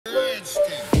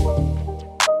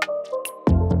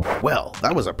Well,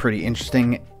 that was a pretty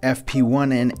interesting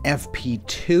FP1 and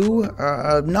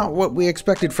FP2. Not what we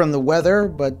expected from the weather,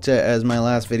 but as my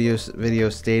last video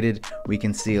stated, we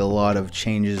can see a lot of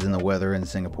changes in the weather in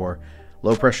Singapore.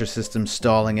 Low pressure systems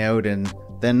stalling out, and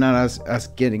then not us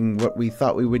getting what we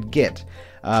thought we would get.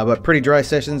 But pretty dry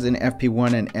sessions in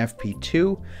FP1 and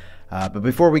FP2. But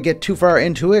before we get too far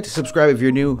into it, subscribe if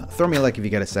you're new, throw me a like if you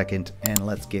got a second, and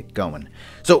let's get going.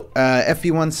 So,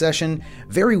 FP1 session,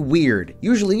 very weird.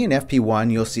 Usually in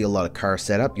FP1, you'll see a lot of car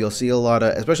setup. You'll see a lot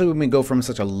of, especially when we go from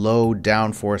such a low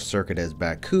downforce circuit as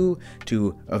Baku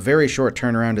to a very short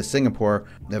turnaround to Singapore,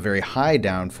 a very high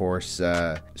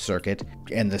downforce circuit,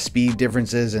 and the speed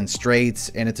differences and straights,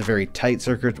 and it's a very tight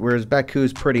circuit, whereas Baku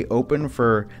is pretty open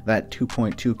for that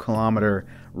 2.2 kilometer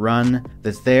run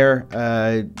that's there.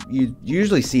 You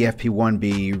usually see FP1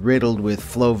 be riddled with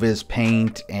Flow-Vis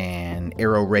paint and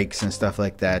aero rakes and stuff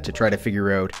like that to try to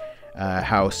figure out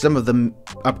how some of the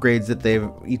upgrades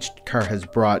that each car has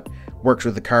brought works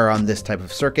with the car on this type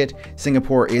of circuit.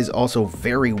 Singapore is also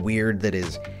very weird. That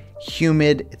is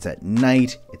humid, it's at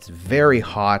night, it's very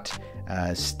hot,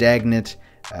 stagnant,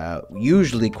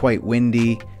 usually quite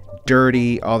windy,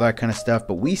 dirty, all that kind of stuff.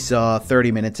 But we saw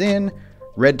 30 minutes in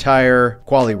red tire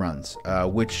quali runs,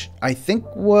 which I think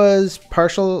was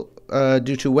partial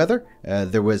due to weather.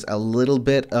 There was a little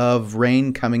bit of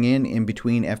rain coming in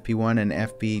between FP1 and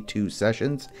FP2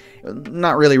 sessions.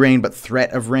 Not really rain, but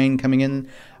threat of rain coming in.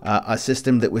 A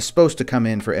system that was supposed to come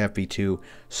in for FP2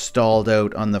 stalled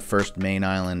out on the first main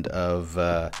island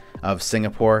of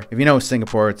Singapore. If you know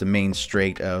Singapore, it's a main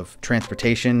strait of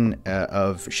transportation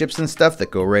of ships and stuff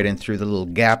that go right in through the little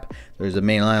gap. There's a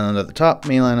main island at the top,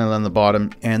 main island on the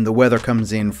bottom, and the weather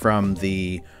comes in from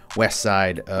the west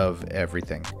side of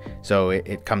everything. So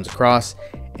it comes across,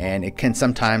 and it can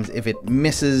sometimes, if it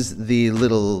misses the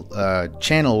little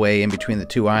channelway in between the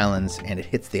two islands and it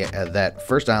hits that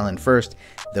first island first,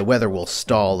 the weather will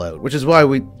stall out, which is why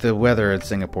the weather in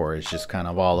Singapore is just kind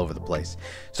of all over the place.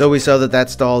 So we saw that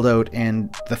stalled out,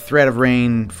 and the threat of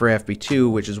rain for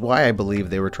FP2, which is why I believe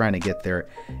they were trying to get their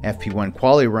FP1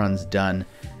 quali runs done,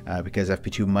 because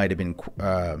FP2 might have been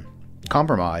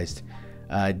compromised.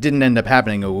 Didn't end up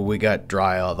happening. We got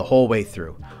dry the whole way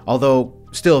through. Although,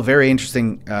 still very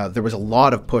interesting, there was a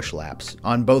lot of push laps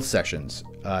on both sessions.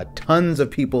 Tons of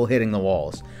people hitting the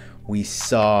walls. We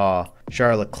saw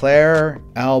Charles Leclerc,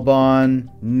 Albon,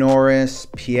 Norris,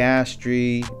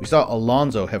 Piastri. We saw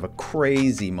Alonso have a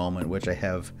crazy moment, which I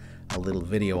have a little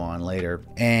video on later.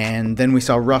 And then we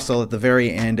saw Russell at the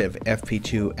very end of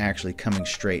FP2 actually coming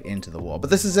straight into the wall. But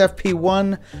this is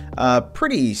FP1,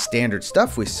 pretty standard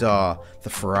stuff. We saw the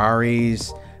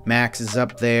Ferraris, Max is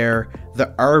up there. The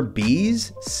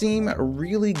RBs seem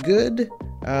really good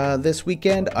this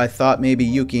weekend. I thought maybe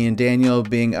Yuki and Daniel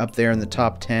being up there in the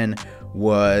top 10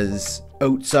 was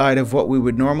outside of what we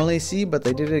would normally see, but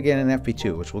they did it again in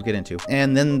FP2, which we'll get into.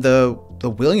 And then the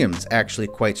Williams actually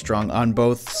quite strong on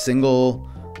both single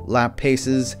lap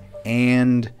paces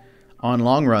and on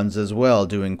long runs as well,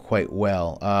 doing quite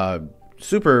well.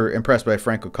 Super impressed by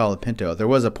Franco Colapinto. There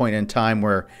was a point in time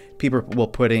where people were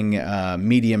putting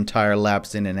medium tire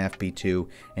laps in FP2,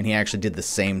 and he actually did the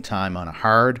same time on a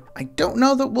hard. I don't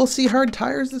know that we'll see hard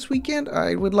tires this weekend.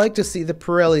 I would like to see the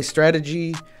Pirelli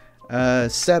strategy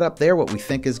set up there, what we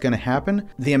think is going to happen.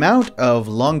 The amount of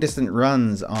long distance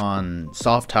runs on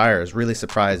soft tires really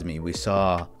surprised me. We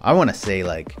saw, I want to say,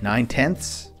 like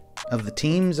 9/10 of the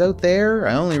teams out there.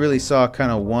 I only really saw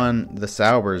kind of the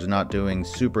Saubers not doing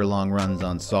super long runs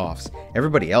on softs.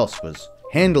 Everybody else was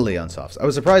handily on softs. I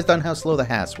was surprised on how slow the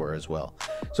Haas were as well.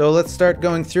 So let's start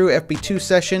going through FP2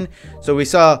 session. So we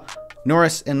saw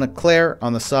Norris and Leclerc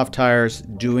on the soft tires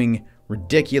doing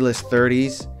ridiculous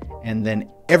 30s, and then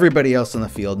everybody else on the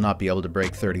field not be able to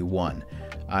break 31.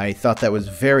 I thought that was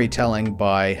very telling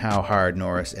by how hard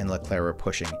Norris and Leclerc were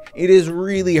pushing. It is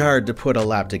really hard to put a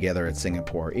lap together at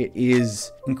Singapore. It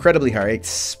is incredibly hard,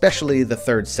 especially the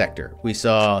third sector. We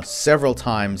saw several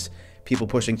times people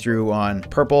pushing through on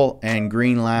purple and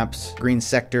green laps, green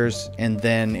sectors, and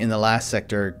then in the last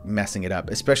sector messing it up,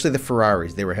 especially the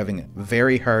Ferraris. They were having a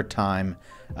very hard time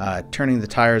turning the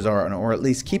tires on, or at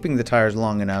least keeping the tires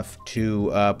long enough to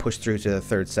push through to the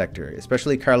third sector,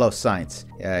 especially Carlos Sainz.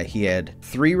 He had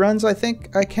 3 runs, I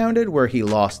think I counted, where he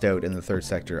lost out in the third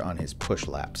sector on his push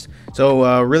laps.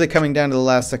 So really coming down to the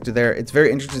last sector there, it's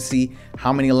very interesting to see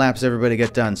how many laps everybody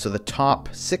got done. So the top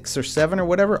 6 or 7 or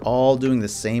whatever, all doing the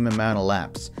same amount of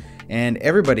laps. And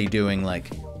everybody doing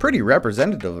like pretty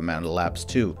representative amount of laps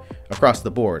too, across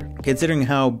the board. Considering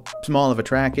how small of a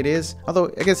track it is, although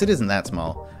I guess it isn't that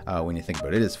small when you think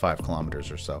about it, it is 5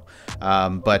 kilometers or so.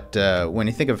 But when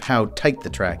you think of how tight the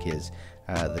track is,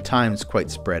 the time's quite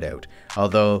spread out.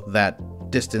 Although that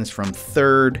distance from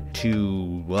 3rd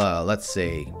to, let's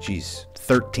say,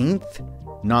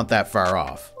 13th, not that far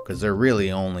off, because they're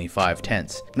really only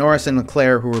 5/10. Norris and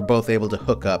Leclerc, who were both able to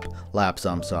hook up laps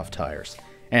on soft tires.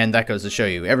 And that goes to show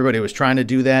you, everybody was trying to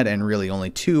do that, and really only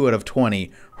 2 out of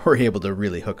 20 were able to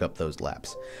really hook up those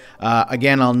laps.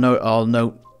 Again, I'll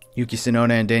note Yuki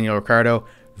Tsunoda and Daniel Ricciardo,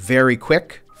 very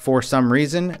quick for some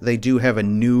reason. They do have a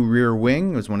new rear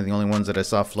wing. It was one of the only ones that I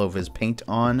saw Flova's paint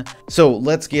on. So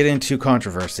let's get into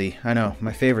controversy. I know,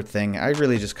 my favorite thing. I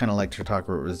really just kind of like to talk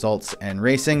about results and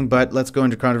racing, but let's go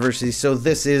into controversy. So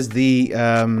this is the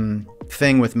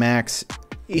thing with Max.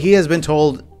 He has been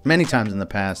told many times in the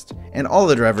past, and all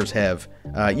the drivers have,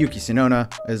 Yuki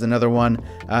Tsunoda is another one,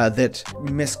 that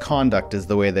misconduct is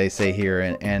the way they say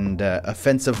here, and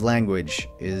offensive language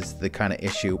is the kind of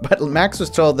issue. But Max was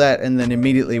told that and then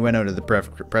immediately went out of the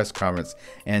press conference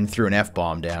and threw an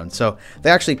F-bomb down. So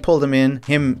they actually pulled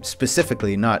him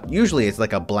specifically, not, usually it's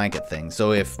like a blanket thing.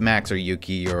 So if Max or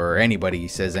Yuki or anybody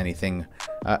says anything,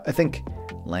 I think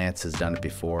Lance has done it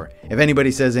before. If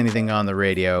anybody says anything on the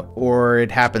radio, or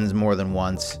it happens more than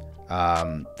once,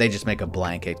 they just make a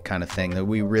blanket kind of thing. That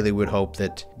we really would hope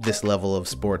that this level of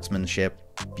sportsmanship,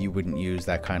 you wouldn't use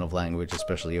that kind of language,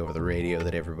 especially over the radio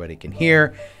that everybody can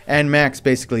hear. And Max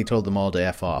basically told them all to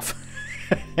F off.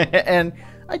 And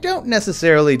I don't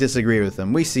necessarily disagree with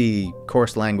them. We see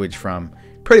coarse language from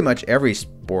pretty much every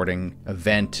sporting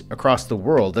event across the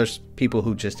world. There's people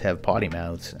who just have potty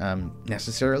mouths.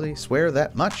 Necessarily swear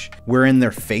that much. We're in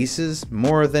their faces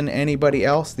more than anybody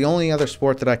else. The only other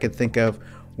sport that I could think of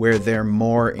where they're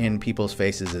more in people's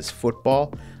faces is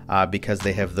football, because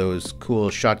they have those cool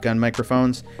shotgun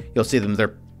microphones. You'll see them,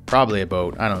 they're probably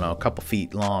about, I don't know, a couple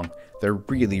feet long. They're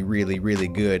really, really, really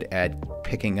good at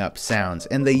picking up sounds,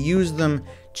 and they use them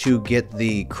to get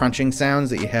the crunching sounds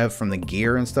that you have from the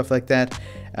gear and stuff like that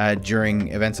during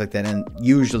events like that, and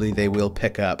usually they will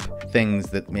pick up things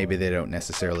that maybe they don't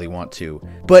necessarily want to.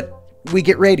 But we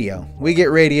get radio.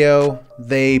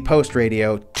 They post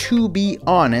radio. To be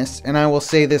honest, and I will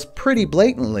say this pretty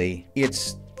blatantly,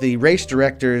 it's the race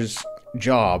director's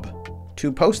job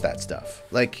to post that stuff.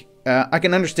 Like, I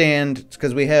can understand,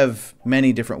 because we have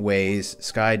many different ways.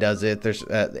 Sky does it. There's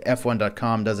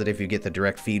F1.com does it if you get the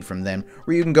direct feed from them,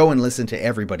 where you can go and listen to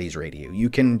everybody's radio. You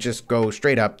can just go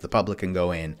straight up, the public can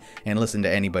go in and listen to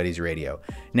anybody's radio.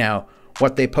 Now,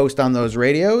 what they post on those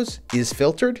radios is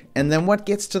filtered, and then what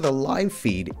gets to the live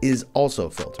feed is also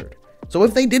filtered. So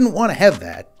if they didn't want to have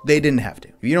that, they didn't have to.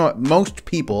 You know what? Most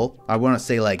people, I want to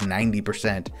say like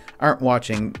 90%, aren't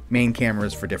watching main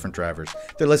cameras for different drivers.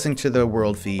 They're listening to the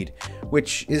world feed,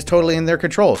 which is totally in their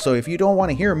control. So if you don't want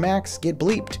to hear Max get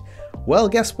bleeped, well,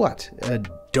 guess what?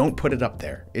 Don't put it up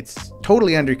there. It's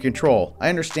totally under control. I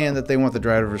understand that they want the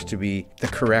drivers to be the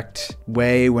correct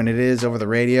way when it is over the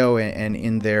radio and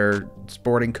in their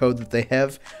sporting code that they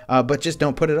have, but just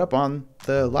don't put it up on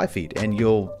the live feed, and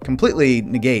you'll completely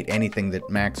negate anything that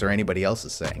Max or anybody else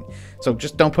is saying. So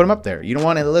just don't put them up there. You don't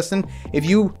want to listen. If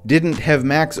you didn't have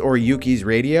Max or Yuki's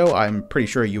radio, I'm pretty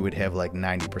sure you would have like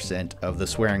 90% of the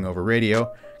swearing over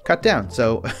radio cut down.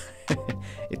 So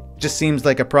it just seems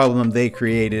like a problem they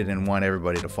created and want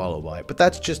everybody to follow by. But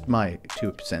that's just my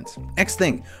 2 cents. Next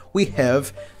thing, we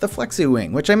have the Flexi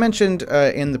wing, which I mentioned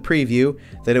in the preview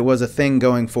that it was a thing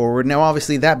going forward. Now,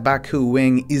 obviously, that Baku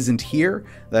wing isn't here.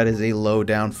 That is a low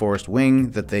downforced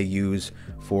wing that they use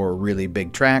for really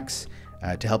big tracks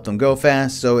to help them go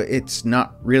fast. So it's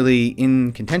not really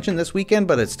in contention this weekend,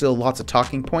 but it's still lots of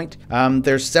talking point.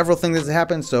 There's several things that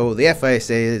happen. So the FIA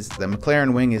says the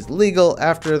McLaren wing is legal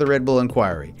after the Red Bull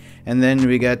inquiry. And then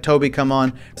we got Toby come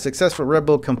on. Successful Red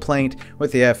Bull complaint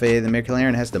with the FIA. The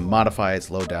McLaren has to modify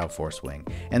its low downforce wing.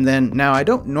 And then, now I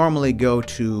don't normally go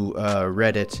to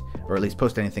Reddit, or at least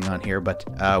post anything on here, but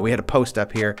we had a post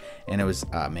up here, and it was,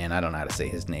 man, I don't know how to say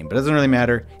his name, but it doesn't really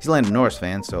matter. He's a Lando Norris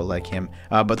fan, so like him.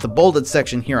 But the bolded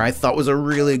section here I thought was a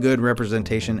really good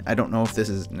representation. I don't know if this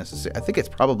is necessary. I think it's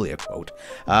probably a quote.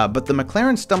 But the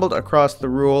McLaren stumbled across the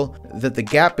rule that the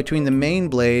gap between the main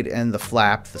blade and the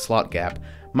flap, the slot gap,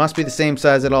 must be the same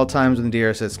size at all times when the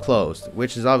DRS is closed,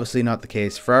 which is obviously not the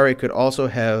case. Ferrari could also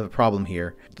have a problem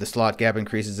here. The slot gap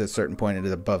increases at a certain point and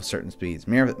is above certain speeds.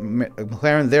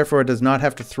 McLaren therefore does not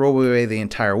have to throw away the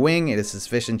entire wing. It is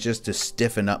sufficient just to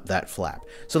stiffen up that flap.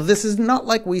 So this is not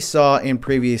like we saw in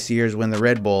previous years when the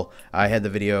Red Bull, I had the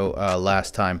video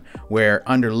last time, where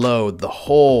under load the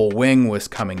whole wing was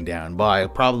coming down by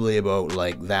probably about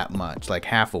like that much, like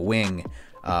half a wing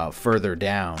further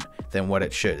down than what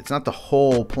it should. It's not the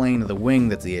whole plane of the wing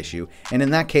that's the issue. And in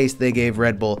that case, they gave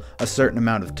Red Bull a certain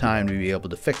amount of time to be able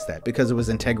to fix that because it was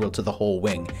integral to the whole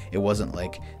wing. It wasn't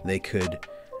like they could,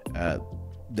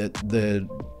 the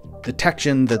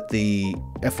detection that the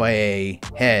FIA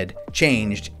had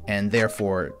changed, and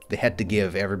therefore they had to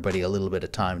give everybody a little bit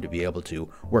of time to be able to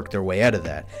work their way out of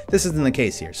that. This isn't the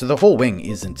case here. So the whole wing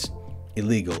isn't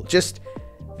illegal, just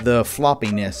the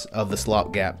floppiness of the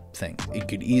slop gap thing. You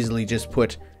could easily just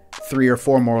put 3 or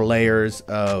 4 more layers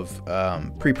of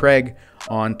pre-preg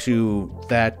onto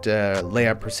that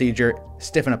layout procedure,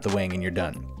 stiffen up the wing, and you're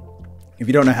done. If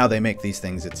you don't know how they make these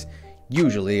things, it's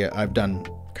usually, I've done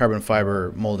carbon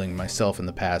fiber molding myself in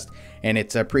the past, and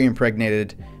it's a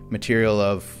pre-impregnated material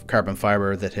of carbon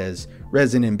fiber that has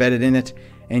resin embedded in it,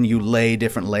 and you lay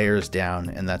different layers down,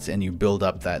 and you build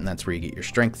up that, and that's where you get your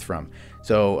strength from.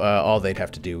 So all they'd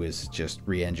have to do is just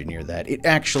re-engineer that. It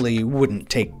actually wouldn't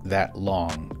take that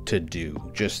long to do,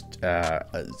 just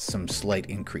some slight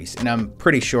increase. And I'm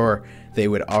pretty sure they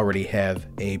would already have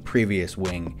a previous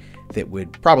wing that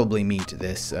would probably meet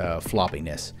this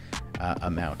floppiness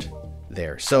amount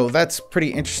there. So that's pretty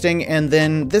interesting. And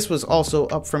then this was also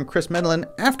up from Chris Medlin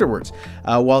afterwards.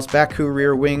 Whilst Baku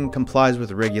rear wing complies with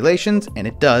the regulations, and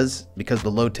it does, because the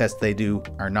load tests they do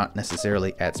are not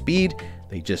necessarily at speed.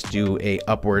 They just do a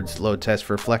upwards load test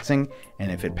for flexing, and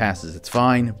if it passes, it's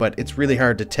fine. But it's really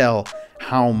hard to tell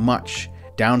how much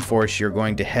downforce you're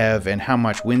going to have and how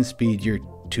much wind speed you're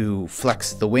to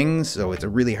flex the wings. So it's a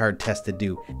really hard test to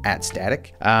do at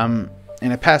static.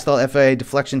 And it passed all FIA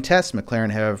deflection tests. McLaren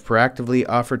have proactively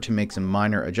offered to make some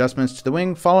minor adjustments to the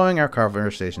wing following our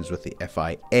conversations with the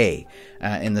FIA.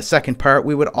 In the second part,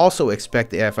 we would also expect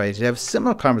the FIA to have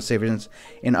similar conversations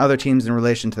in other teams in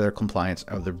relation to their compliance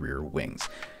of the rear wings.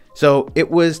 So it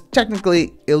was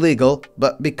technically illegal,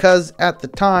 but because at the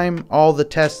time all the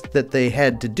tests that they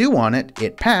had to do on it,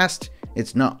 it passed,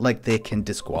 it's not like they can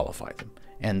disqualify them.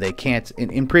 And they can't,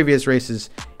 in previous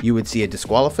races, you would see a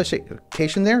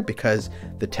disqualification there because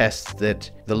the tests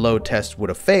that the load test would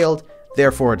have failed,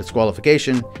 therefore a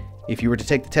disqualification. If you were to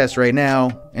take the test right now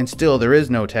and still there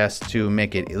is no test to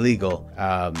make it illegal,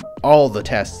 all the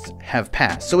tests have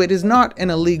passed. So it is not an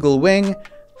illegal wing.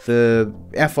 The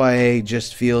FIA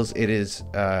just feels it is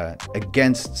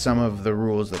against some of the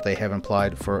rules that they have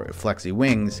implied for Flexi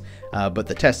wings, but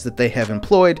the tests that they have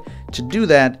employed to do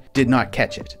that did not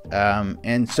catch it.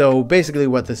 And so basically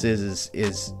what this is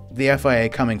the FIA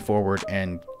coming forward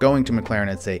and going to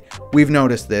McLaren and say, we've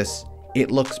noticed this,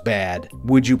 it looks bad,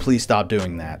 would you please stop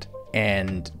doing that?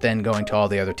 And then going to all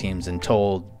the other teams and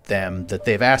told them that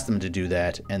they've asked them to do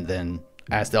that, and then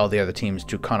asked all the other teams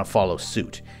to kind of follow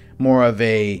suit. More of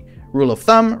a rule of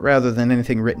thumb rather than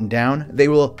anything written down. They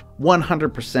will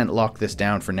 100% lock this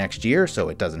down for next year so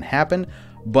it doesn't happen,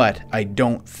 but I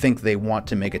don't think they want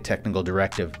to make a technical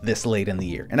directive this late in the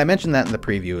year. And I mentioned that in the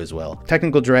preview as well.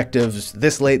 Technical directives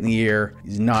this late in the year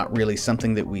is not really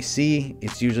something that we see.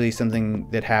 It's usually something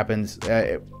that happens.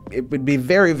 It would be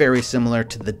very, very similar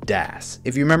to the DAS.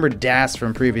 If you remember DAS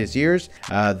from previous years,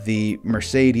 the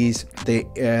Mercedes,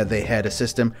 they had a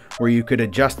system where you could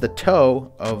adjust the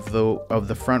toe of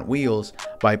the front wheels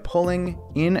by pulling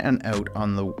in and out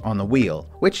on the wheel,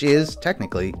 which is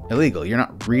technically illegal. You're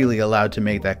not really allowed to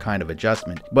make that kind of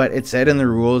adjustment. But it said in the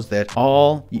rules that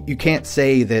you can't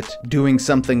say that doing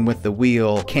something with the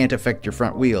wheel can't affect your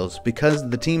front wheels because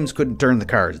the teams couldn't turn the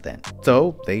cars then.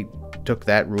 So they took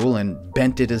that rule and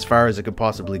bent it as far as it could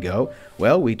possibly go.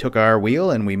 Well, we took our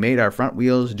wheel and we made our front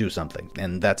wheels do something,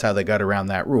 and that's how they got around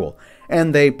that rule.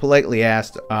 And they politely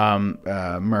asked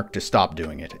Merck to stop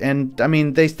doing it. And I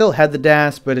mean, they still had the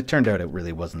DAS, but it turned out it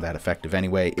really wasn't that effective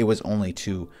anyway. It was only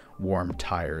to warm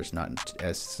tires, not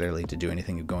necessarily to do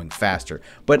anything going faster.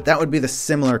 But that would be the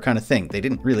similar kind of thing. They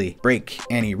didn't really break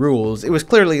any rules. It was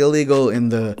clearly illegal in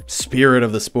the spirit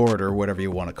of the sport, or whatever you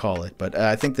want to call it. But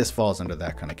I think this falls under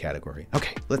that kind of category.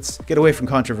 Okay, let's get away from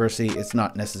controversy. It's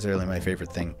not necessarily my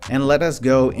favorite thing. And let us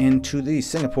go into the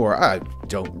Singapore. I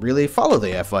don't really follow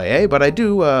the FIA, but I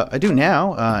do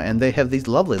now. And they have these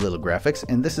lovely little graphics.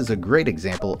 And this is a great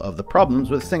example of the problems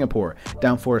with Singapore.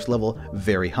 Downforce level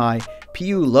very high.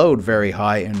 PU load very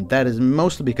high, and that is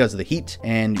mostly because of the heat.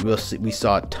 And we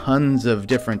saw tons of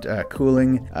different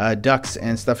cooling ducts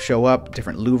and stuff show up,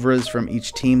 different louvres from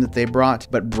each team that they brought,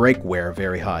 but brake wear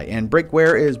very high. And brake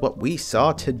wear is what we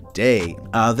saw today.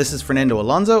 This is Fernando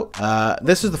Alonso.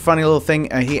 This is the funny little thing.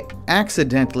 He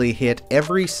accidentally hit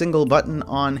every single button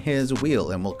on his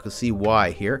wheel, and we'll see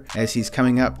why here as he's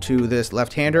coming up to this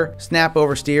left-hander. Snap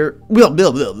oversteer.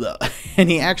 and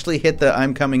he actually hit the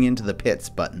 "I'm coming into the pits"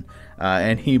 button,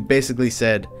 and he basically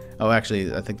said, oh,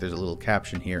 actually, I think there's a little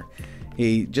caption here.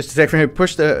 He just a second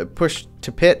push to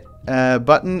pit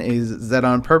button. Is that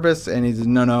on purpose? And he's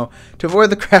no. To avoid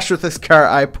the crash with this car,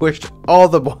 I pushed all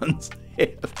the buttons.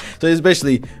 So he's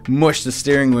basically mushed the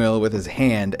steering wheel with his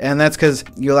hand, and that's because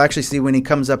you'll actually see when he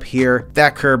comes up here,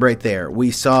 that curb right there.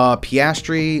 We saw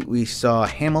Piastri, we saw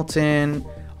Hamilton,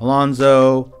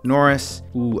 Alonso, Norris,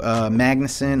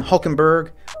 Magnussen, Hulkenberg,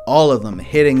 all of them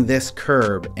hitting this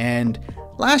curb. And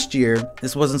last year,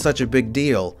 this wasn't such a big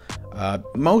deal,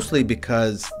 mostly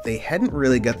because they hadn't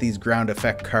really got these ground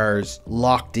effect cars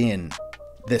locked in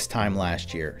this time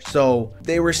last year. So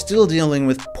they were still dealing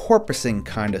with porpoising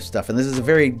kind of stuff, and this is a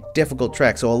very difficult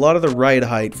track. So a lot of the ride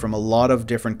height from a lot of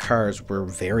different cars were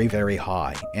very, very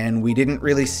high, and we didn't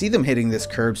really see them hitting this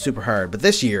curb super hard. But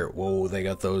this year, whoa, they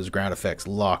got those ground effects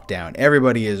locked down.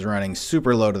 Everybody is running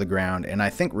super low to the ground, and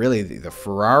I think really the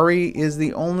Ferrari is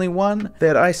the only one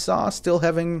that I saw still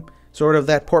having sort of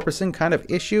that porpoising kind of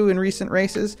issue in recent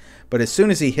races. But as soon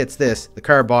as he hits this, the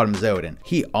car bottoms out and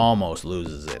he almost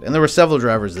loses it. And there were several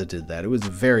drivers that did that. It was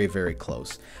very, very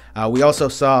close. We also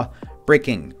saw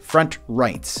braking front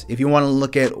rights. If you want to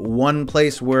look at one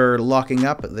place where locking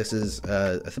up, this is,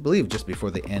 I believe, just before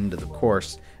the end of the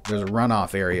course. There's a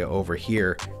runoff area over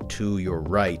here to your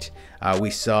right.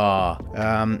 We saw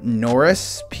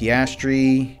Norris,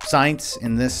 Piastri, Sainz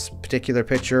in this particular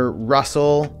picture,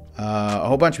 Russell. A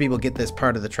whole bunch of people get this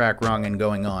part of the track wrong and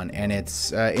going on, and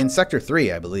it's in sector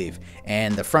 3, I believe,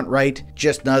 and the front right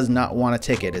just does not want to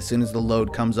take it. As soon as the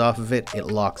load comes off of it, it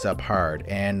locks up hard,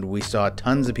 and we saw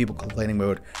tons of people complaining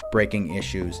about braking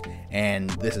issues, and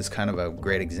this is kind of a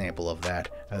great example of that,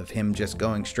 of him just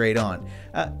going straight on.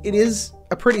 It is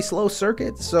a pretty slow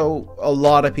circuit, so a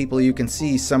lot of people, you can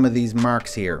see some of these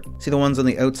marks here. See the ones on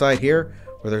the outside here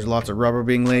where there's lots of rubber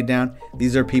being laid down?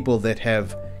 These are people that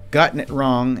have gotten it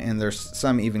wrong, and there's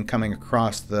some even coming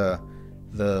across the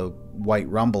white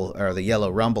rumble or the yellow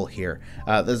rumble here.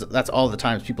 That's all the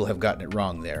times people have gotten it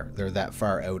wrong there. They're that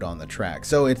far out on the track.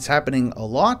 So it's happening a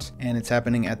lot, and it's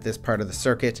happening at this part of the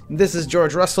circuit. This is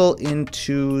George Russell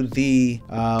into the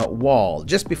wall.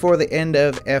 Just before the end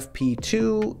of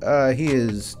FP2, he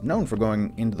is known for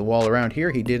going into the wall around here.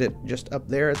 He did it just up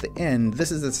there at the end.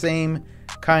 This is the same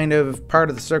kind of part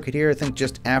of the circuit here, I think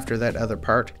just after that other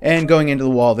part. And going into the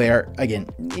wall there, again,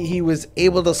 he was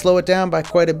able to slow it down by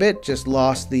quite a bit, just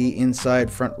lost the inside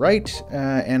front right,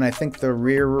 and I think the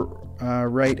rear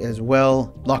right as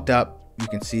well, locked up. You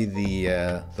can see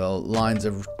the lines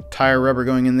of tire rubber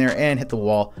going in there, and hit the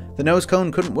wall. The nose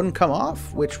cone wouldn't come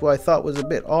off, which I thought was a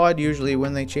bit odd. Usually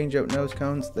when they change out nose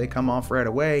cones, they come off right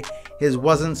away. His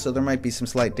wasn't, so there might be some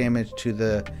slight damage to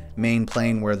the main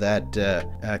plane where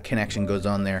that connection goes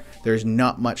on there. There's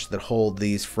not much that hold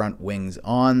these front wings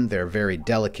on. They're very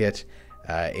delicate.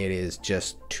 It is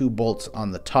just 2 bolts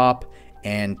on the top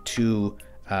and 2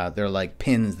 they're like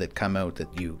pins that come out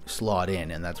that you slot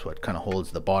in, and that's what kind of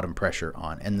holds the bottom pressure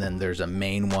on. And then there's a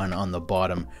main one on the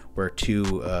bottom where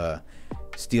 2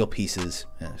 steel pieces,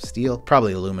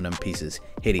 probably aluminum pieces,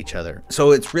 hit each other.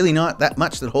 So it's really not that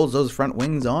much that holds those front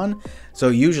wings on. So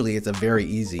usually it's a very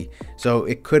easy. So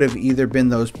it could have either been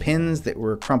those pins that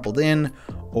were crumpled in,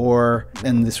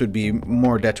 and this would be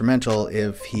more detrimental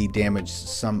if he damaged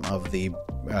some of the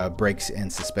brakes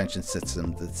and suspension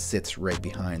system that sits right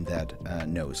behind that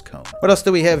nose cone. What else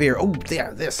do we have here? Oh,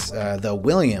 yeah, the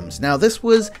Williams. Now this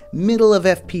was middle of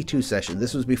FP2 session.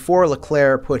 This was before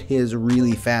Leclerc put his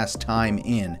really fast time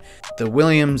in. The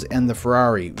Williams and the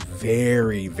Ferrari,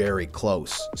 very, very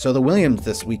close. So the Williams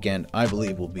this weekend, I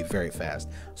believe, will be very fast.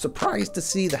 Surprised to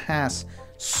see the Haas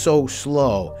so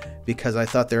slow, because I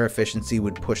thought their efficiency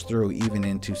would push through even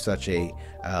into such a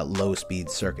low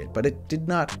speed circuit, but it did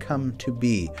not come to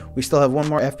be. We still have one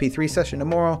more FP3 session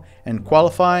tomorrow, and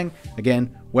qualifying,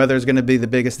 again, weather is going to be the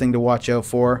biggest thing to watch out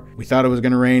for. We thought it was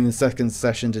going to rain in the second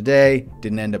session today,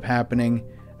 didn't end up happening.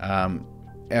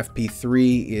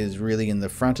 FP3 is really in the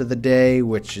front of the day,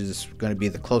 which is going to be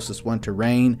the closest one to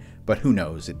rain, but who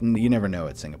knows? You never know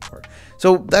at Singapore.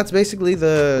 So that's basically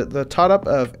the tot-up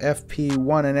of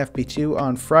FP1 and FP2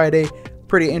 on Friday.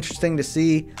 Pretty interesting to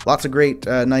see. Lots of great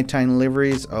nighttime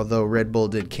liveries, although Red Bull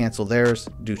did cancel theirs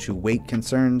due to weight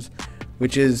concerns,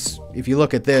 which is, if you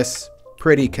look at this,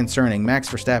 pretty concerning. Max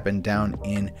Verstappen down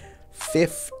in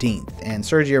 15th, and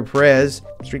Sergio Perez,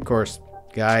 street course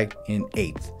guy, in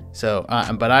 8th. So,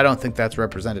 but I don't think that's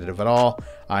representative at all.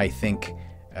 I think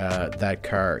that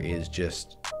car is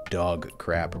just dog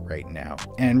crap right now.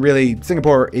 And really,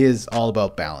 Singapore is all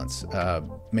about balance,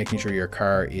 making sure your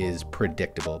car is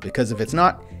predictable, because if it's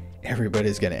not,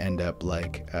 everybody's going to end up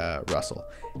like Russell,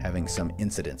 having some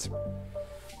incidents.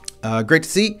 Great to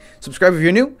see. Subscribe if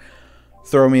you're new.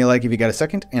 Throw me a like if you got a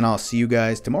second, and I'll see you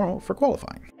guys tomorrow for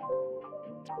qualifying.